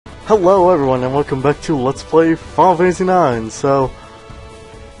Hello everyone and welcome back to Let's Play Final Fantasy IX. So,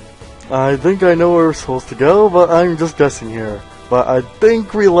 I think I know where we're supposed to go, but I'm just guessing here. But I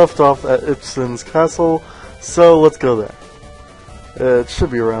think we left off at Ispen's castle, so let's go there. It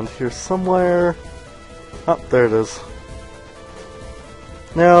should be around here somewhere. Oh, there it is.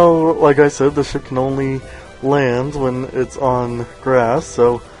 Now, like I said, the ship can only land when it's on grass,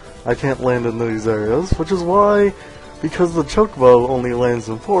 so I can't land in these areas, which is why, because the chocobo only lands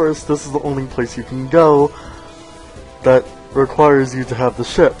in forest, this is the only place you can go that requires you to have the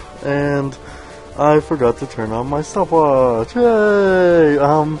ship. And I forgot to turn on my stopwatch. Yay!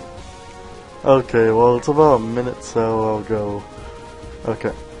 Okay, well, it's about a minute, so I'll go.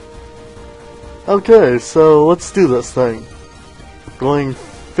 Okay. Okay, so let's do this thing. Going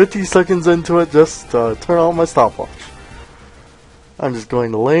 50 seconds into it, just turn on my stopwatch. I'm just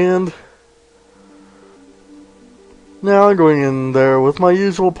going to land. Now I'm going in there with my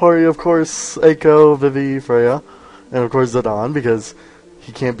usual party, of course, Eiko, Vivi, Freya, and of course Zidane, because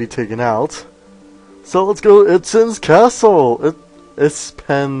he can't be taken out. So let's go Ispen's castle!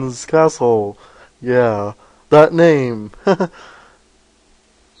 Ispen's castle. Yeah, that name. Yep,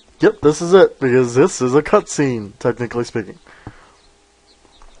 this is it, because this is a cutscene, technically speaking.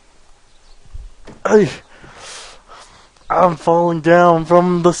 I'm falling down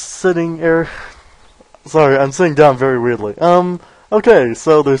from the sitting area. Sorry, I'm sitting down very weirdly. Okay,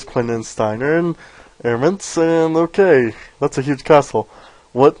 so there's Quentin Steiner and Airments, and okay, that's a huge castle.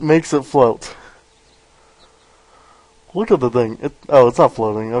 What makes it float? Look at the thing. Oh, it's not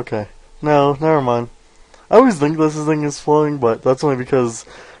floating, okay. No, never mind. I always think this thing is floating, but that's only because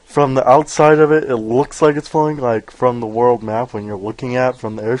from the outside of it, it looks like it's floating, like from the world map when you're looking at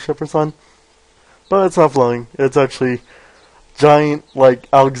from the airship or something. But it's not floating. It's actually giant, like,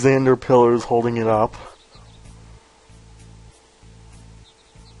 Alexander pillars holding it up.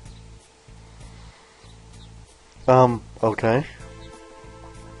 Okay.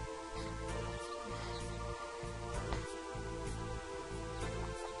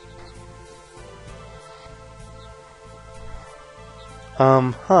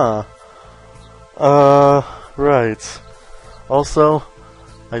 Right. Also,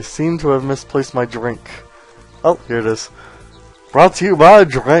 I seem to have misplaced my drink. Oh, here it is. Brought to you by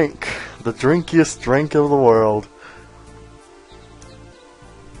Drink, the drinkiest drink of the world.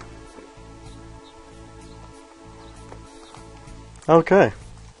 Okay.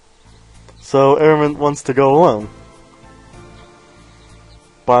 So, Airman wants to go alone.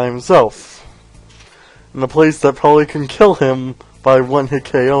 By himself. In a place that probably can kill him by one-hit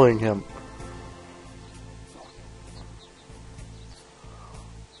KOing him.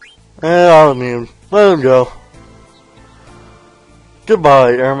 I don't need him. Let him go.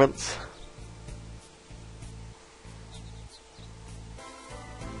 Goodbye, Airments.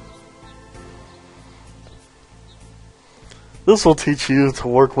 This will teach you to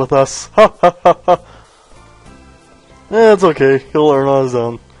work with us. Ha ha ha ha. It's okay. He'll learn on his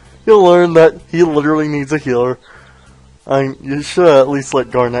own. He'll learn that he literally needs a healer. You should at least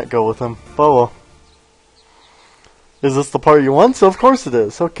let Garnet go with him. But well. Is this the part you want? So of course it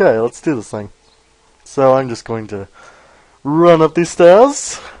is. Okay, let's do this thing. So I'm just going to run up these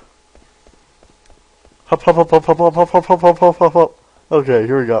stairs. Hop, hop, hop, hop, hop, hop, hop, hop, hop, hop, hop, hop, hop. Okay,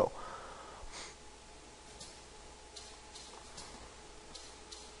 here we go.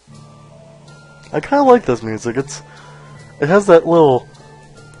 I kind of like this music. It has that little,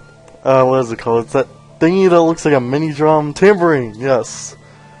 what is it called? It's that thingy that looks like a mini drum. Tambourine, yes.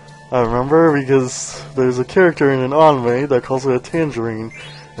 I remember because there's a character in an anime that calls it a tangerine.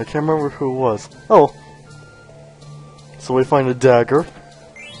 I can't remember who it was. Oh. So we find a dagger.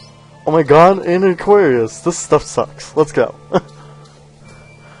 Oh my god, and an Aquarius. This stuff sucks. Let's go.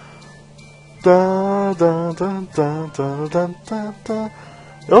 Da, da, da, da, da, da, da, da.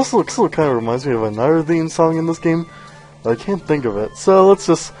 It also kind of reminds me of another theme song in this game, but I can't think of it. So let's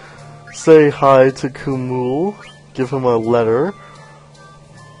just say hi to Kumul, give him a letter.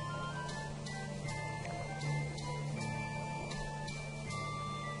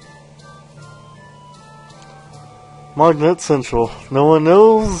 Magnet Central. No one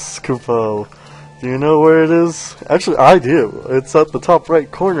knows, Kupo. Do you know where it is? Actually, I do. It's at the top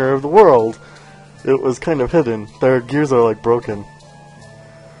right corner of the world. It was kind of hidden. Their gears are like broken.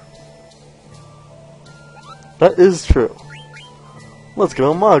 That is true. Let's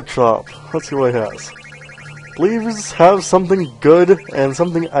go Mod Shop. Let's see what it has. Please have something good and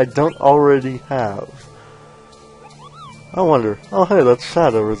something I don't already have. I wonder. Oh hey, that's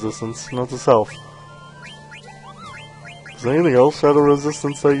shadow resistance. Note to self. Is there anything else shadow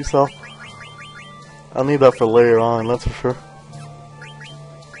resistance that you saw? I'll need that for later on, that's for sure.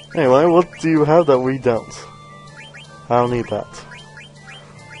 Anyway, what do you have that we don't? I don't need that.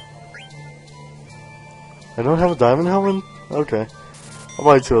 I don't have a diamond helmet? Okay. I'll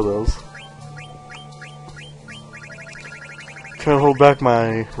buy 2 of those. Trying to hold back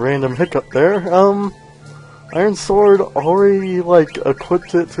my random hiccup there. Iron Sword, already, like,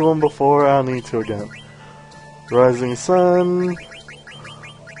 equipped it to him before. I don't need to again. Rising Sun.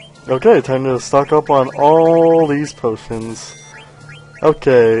 Okay, time to stock up on all these potions.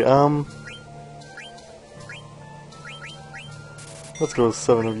 Okay, let's go with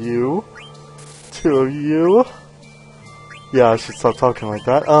 7 of you. 2 of you. Yeah, I should stop talking like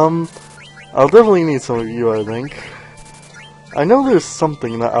that. I'll definitely need some of you, I think. I know there's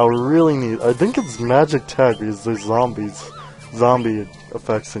something that I'll really need. I think it's magic tag because there's zombie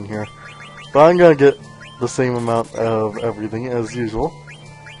effects in here. But I'm gonna get the same amount of everything as usual.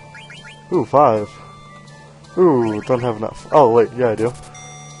 Ooh, 5. Ooh, don't have enough. Oh, wait, yeah I do.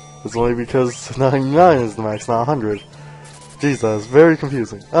 It's only because 99 is the max, not 100. Jeez, that is very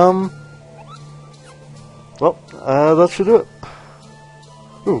confusing. Well, that should do it.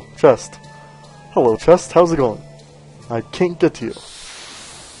 Ooh, chest. Hello, chest, how's it going? I can't get to you.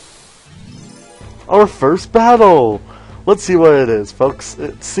 Our first battle! Let's see what it is, folks.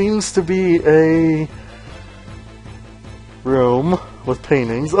 It seems to be a room with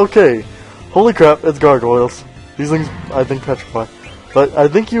paintings. Okay, holy crap, it's gargoyles. These things, I think, petrify. But I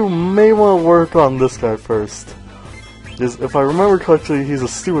think you may want to work on this guy first. Because if I remember correctly, he's a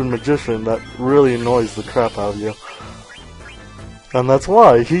stupid magician that really annoys the crap out of you. And that's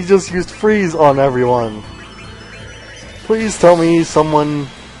why. He just used freeze on everyone. Please tell me someone...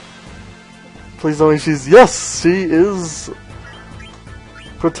 Please tell me she's... Yes! She is...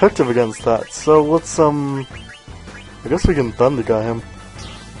 protective against that. So let's, I guess we can Thunder Guy him.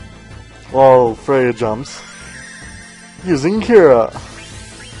 While Freya jumps. Using Kira.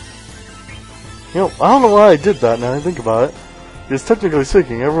 You know, I don't know why I did that now I think about it. Because technically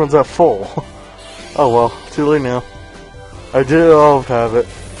speaking, everyone's at full. Oh well, too late now. I did all have it.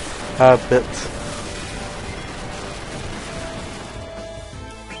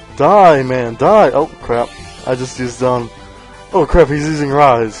 Die, man, die! Oh, crap. I just used, oh, crap, he's using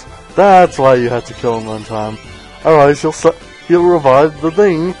Rise. That's why you had to kill him one time. Otherwise, he'll revive the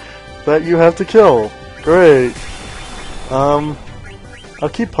thing that you have to kill. Great. I'll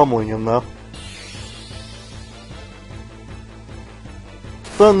keep pummeling him, though.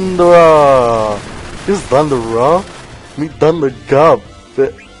 Thundera! He's Thundera? Meet Thunder God,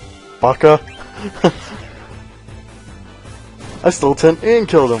 bit baka. I stole 10 and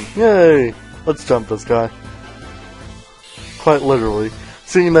killed him. Yay! Let's jump this guy. Quite literally.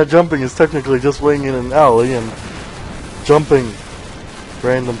 Seeing that jumping is technically just waiting in an alley and jumping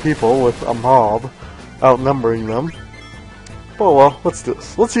random people with a mob, outnumbering them. Oh well, let's do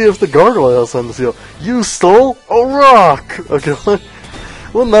this. Let's see if the gargoyle sends the seal. You stole a rock! Okay,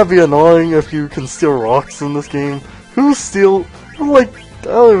 wouldn't that be annoying if you can steal rocks in this game? Who steal... like, I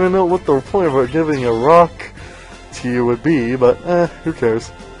don't even know what the point of giving a rock to you would be, but who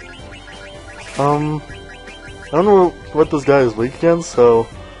cares? I don't know what this guy is weak against, so...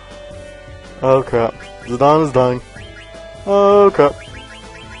 Oh crap. Zidane is dying. Oh crap.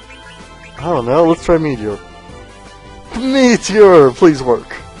 I don't know, let's try Meteor. Meteor! Please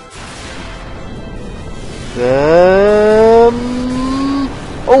work. And...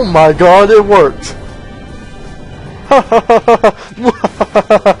 oh my god, it worked!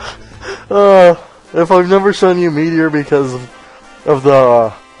 If I've never shown you Meteor because of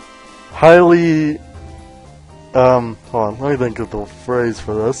the highly... hold on, let me think of the phrase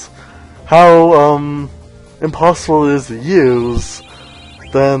for this. How, impossible it is to use,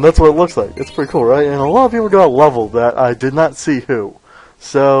 then that's what it looks like. It's pretty cool, right? And a lot of people got leveled that I did not see who.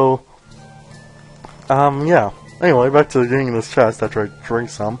 So, yeah. Anyway, back to getting this chest after I drink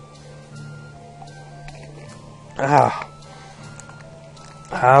some. A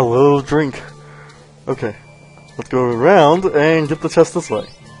little drink. Okay, let's go around and get the chest this way.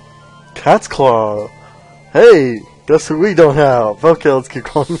 Cat's Claw! Hey! Guess who we don't have? Okay, let's keep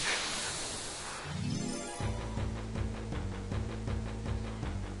going.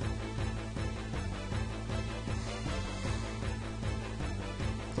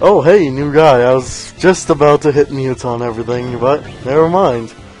 Oh, hey, new guy. I was just about to hit mute on everything, but never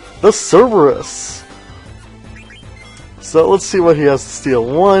mind. The Cerberus! So let's see what he has to steal.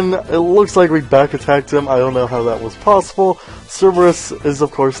 1, it looks like we back attacked him. I don't know how that was possible. Cerberus is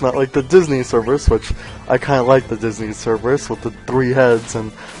of course not like the Disney Cerberus, which I kind of like the Disney Cerberus with the 3 heads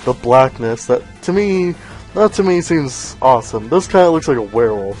and the blackness. That to me seems awesome. This kind of looks like a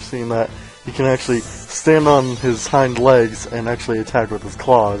werewolf, seeing that he can actually stand on his hind legs and actually attack with his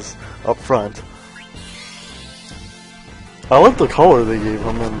claws up front. I like the color they gave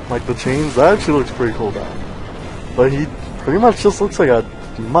him, and like the chains, that actually looks pretty cool now. But he pretty much just looks like a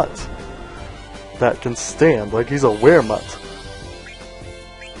mutt that can stand, like he's a weremutt.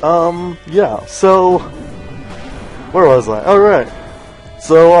 Yeah, so where was I? Alright.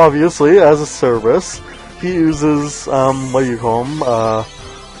 So obviously, as a service, he uses, what do you call them?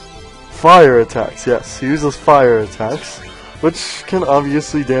 Fire attacks, yes. He uses fire attacks, which can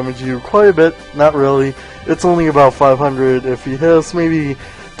obviously damage you quite a bit. Not really. It's only about 500. If he hit us maybe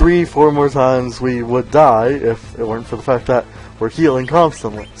 3-4 more times, we would die if it weren't for the fact that we're healing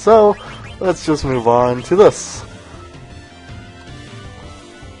constantly. So, let's just move on to this.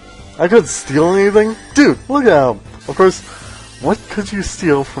 I could steal anything? Dude, look at him! Of course, what could you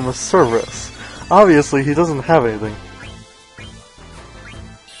steal from a Cerberus? Obviously, he doesn't have anything.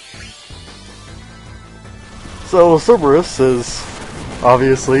 So, Cerberus is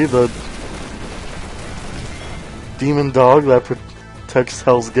obviously the demon dog that protects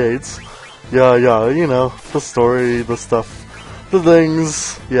Hell's Gates. Yeah, you know, the story, the stuff, the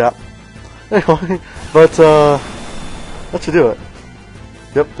things, yeah. Anyway, but, that should do it.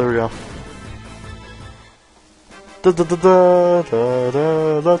 Yep, there we go. Da da da da da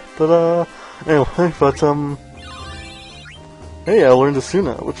da da da da. Anyway, but hey, I learned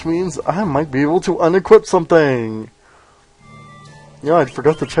Asuna, which means I might be able to unequip something. Yeah, I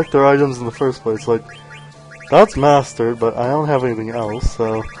forgot to check their items in the first place. Like, that's mastered, but I don't have anything else,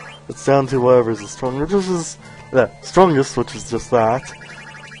 so it's down to whatever's the strongest, which is strongest, which is just that.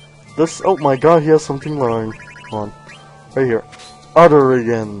 This, oh my god, he has something learned. Hold on, right here. Auto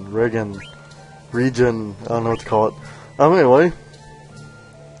region, I don't know what to call it. Anyway.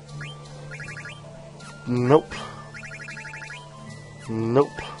 Nope.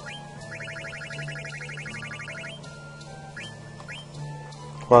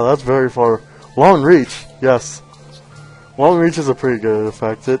 Wow, that's very far. Long reach, yes. Long reach is a pretty good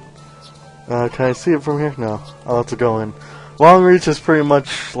effect. Can I see it from here? No, I'll have to go in. Long reach is pretty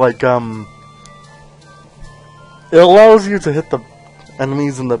much like, it allows you to hit the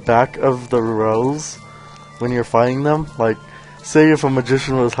enemies in the back of the rows when you're fighting them. Like, say if a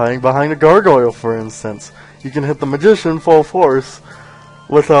magician was hiding behind a gargoyle, for instance, you can hit the magician full force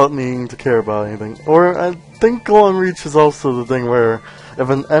without needing to care about anything. Or I think long reach is also the thing where if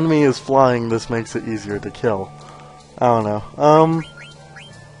an enemy is flying, this makes it easier to kill. I don't know.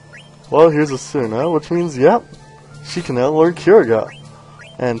 Well, here's Asuna, which means, yep, she can now learn Kyurga.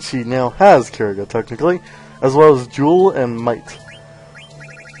 And she now has Kyurga, technically, as well as Jewel and Might.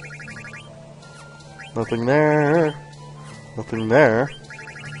 Nothing there. Nothing there.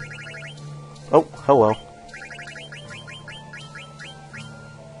 Oh, hello.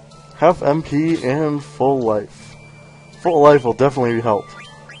 Half MP and full life. Full life will definitely help.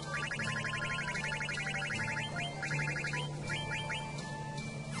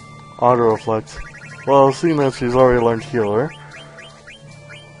 Auto reflect. Well, seeing that she's already learned healer.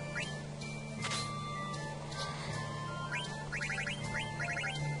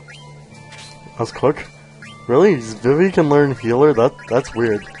 That's quick. Really? Vivi can learn healer? That's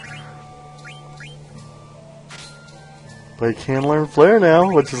weird. But he can learn flare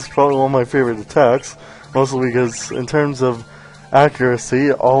now, which is probably one of my favorite attacks. Mostly because in terms of accuracy,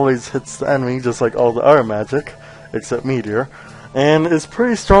 it always hits the enemy just like all the other magic, except meteor. And is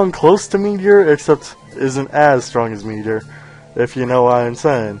pretty strong close to meteor, except isn't as strong as meteor, if you know what I'm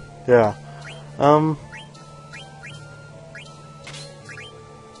saying. Yeah.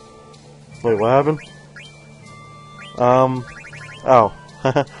 Wait, what happened? Oh.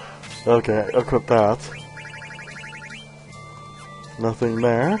 Okay, equip that. Nothing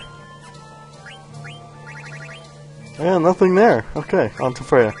there. And nothing there. Okay, on to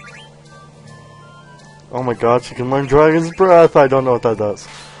Freya. Oh my god, she can learn Dragon's Breath! I don't know what that does.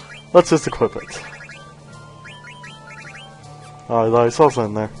 Let's just equip it. Oh, I thought I saw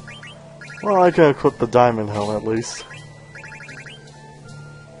something there. Well, I can equip the Diamond Helm at least.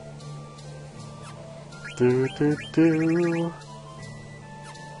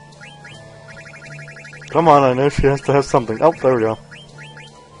 Come on, I know she has to have something. Oh, there we go.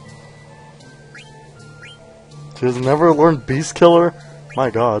 She has never learned Beast Killer? My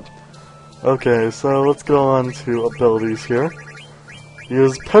god. Okay, so let's go on to abilities here.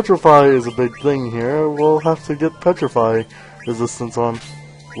 Because Petrify is a big thing here, we'll have to get Petrify resistance on,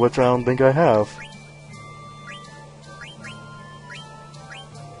 which I don't think I have.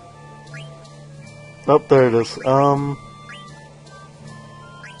 Oh, there it is.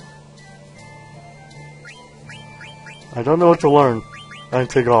 I don't know what to learn. I can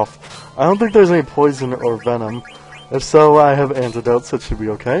take off. I don't think there's any poison or venom. If so, I have antidotes, it should be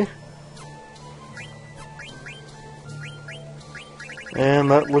okay.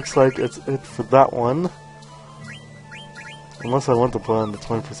 And that looks like it's it for that one. Unless I want to put on the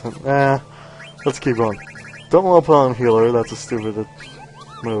 20%. Let's keep going. Don't want to put on healer, that's a stupid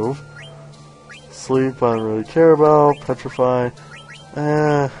move. Sleep, I don't really care about. Petrify.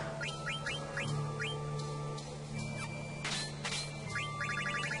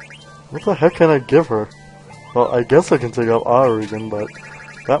 What the heck can I give her? Well, I guess I can take out Auto Regen, but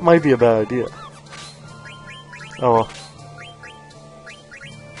that might be a bad idea. Oh well.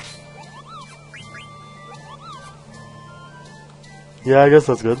 Yeah, I guess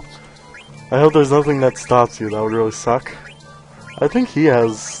that's good. I hope there's nothing that stops you, that would really suck. I think he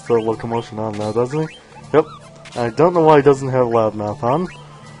has the locomotion on now, doesn't he? Yep. I don't know why he doesn't have loudmouth on.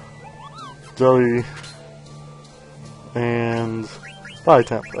 Jelly. And body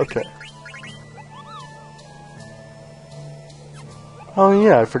temp, okay. Oh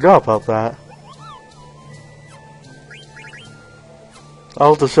yeah, I forgot about that.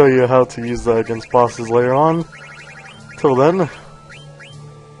 I'll have to show you how to use that against bosses later on. Till then,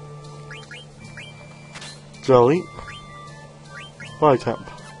 Jelly, body temp.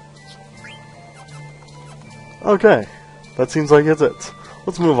 Okay, that seems like it's it.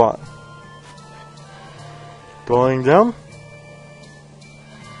 Let's move on. Going down.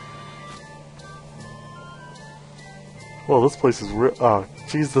 Well, this place is real. Oh,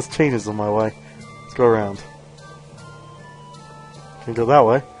 jeez, this chain is in my way. Let's go around. Can't go that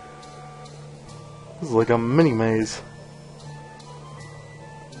way. This is like a mini maze.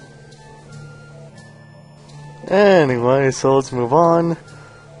 Anyway, so let's move on.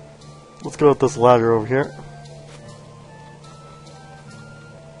 Let's go with this ladder over here.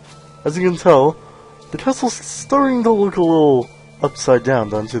 As you can tell, the castle's starting to look a little upside down,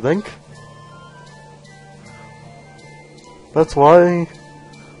 don't you think? That's why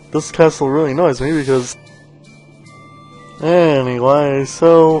this castle really annoys me, because... Anyway,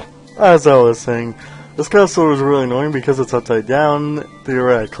 so, as I was saying, this castle is really annoying because it's upside down,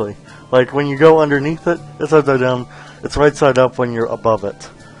 theoretically. Like, when you go underneath it, it's upside down. It's right side up when you're above it.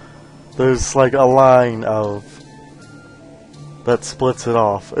 There's, like, a line of... that splits it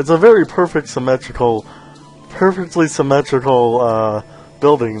off. It's a very perfectly symmetrical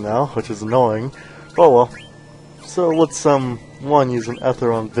building now, which is annoying. Oh well. So let's, one, use an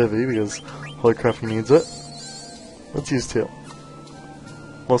Ether on Vivi, because holy crap, he needs it. Let's use two.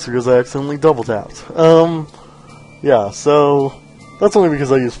 Mostly because I accidentally double tapped. Yeah, so that's only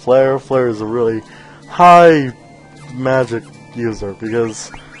because I use Flare. Flare is a really high magic user, because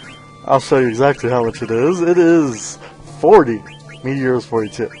I'll show you exactly how much it is. It is 40. Meteor is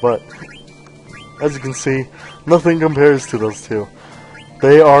 42, but as you can see, nothing compares to those two.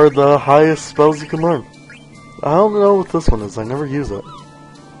 They are the highest spells you can learn. I don't know what this one is, I never use it.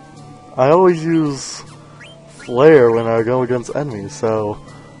 I always use Flare when I go against enemies, so...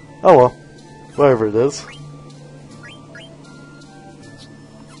 oh well, whatever it is.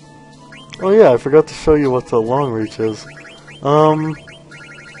 Oh yeah, I forgot to show you what the long reach is.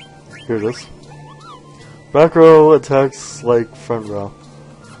 Here it is. Back row attacks like front row.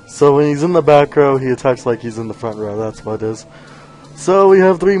 So when he's in the back row, he attacks like he's in the front row, that's what it is. So we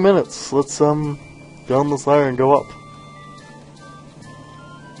have 3 minutes, let's get on this ladder and go up.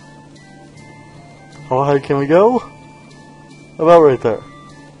 How high can we go? About right there.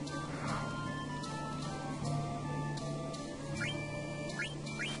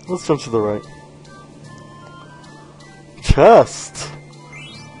 Let's jump to the right. Chest!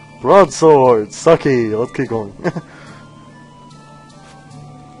 Broadsword! Sucky! Let's keep going.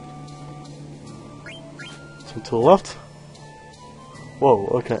 Jump to the left. Whoa,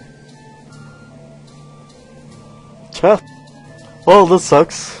 okay. Chest! Well, this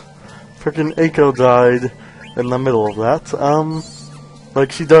sucks. Frickin' Aiko died in the middle of that.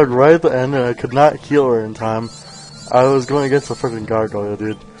 Like, she died right at the end and I could not heal her in time. I was going against a frickin' gargoyle,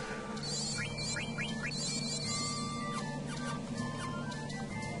 dude.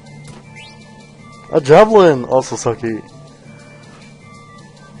 A javelin! Also sucky.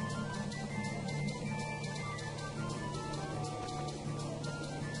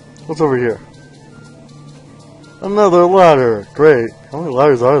 What's over here? Another ladder! Great. How many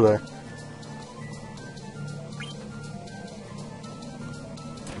ladders are there?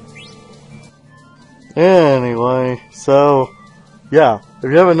 Anyway, so... yeah,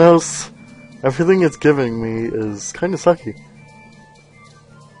 if you haven't noticed, everything it's giving me is kinda sucky.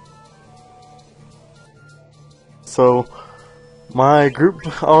 So, my group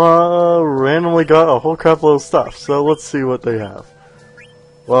randomly got a whole crap load of stuff, so let's see what they have.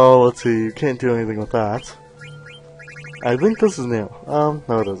 Well, let's see, you can't do anything with that. I think this is new. No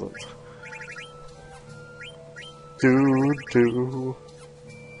it isn't.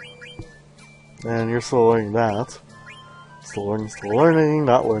 And you're still learning that. Still learning,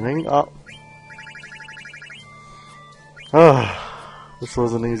 not learning. This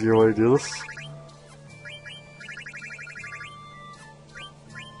was an easier way to do this.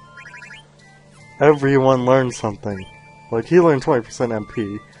 Everyone learned something. Like, he learned 20%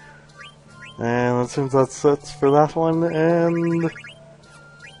 MP. And it seems that's it for that one, and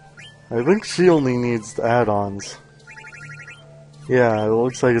I think she only needs add-ons. Yeah, it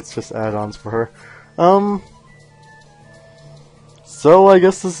looks like it's just add-ons for her. So I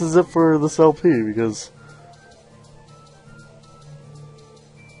guess this is it for this LP, because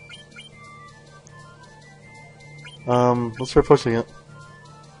let's try pushing it.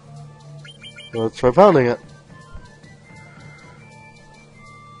 Let's try pounding it.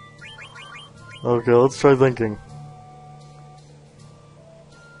 Okay, let's try thinking.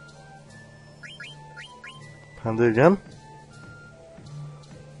 Pound it again.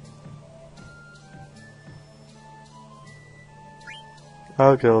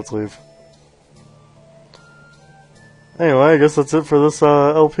 Okay, let's leave. Anyway, I guess that's it for this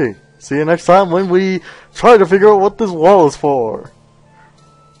LP. See you next time when we try to figure out what this wall is for.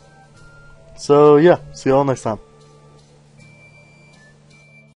 So yeah, see you all next time.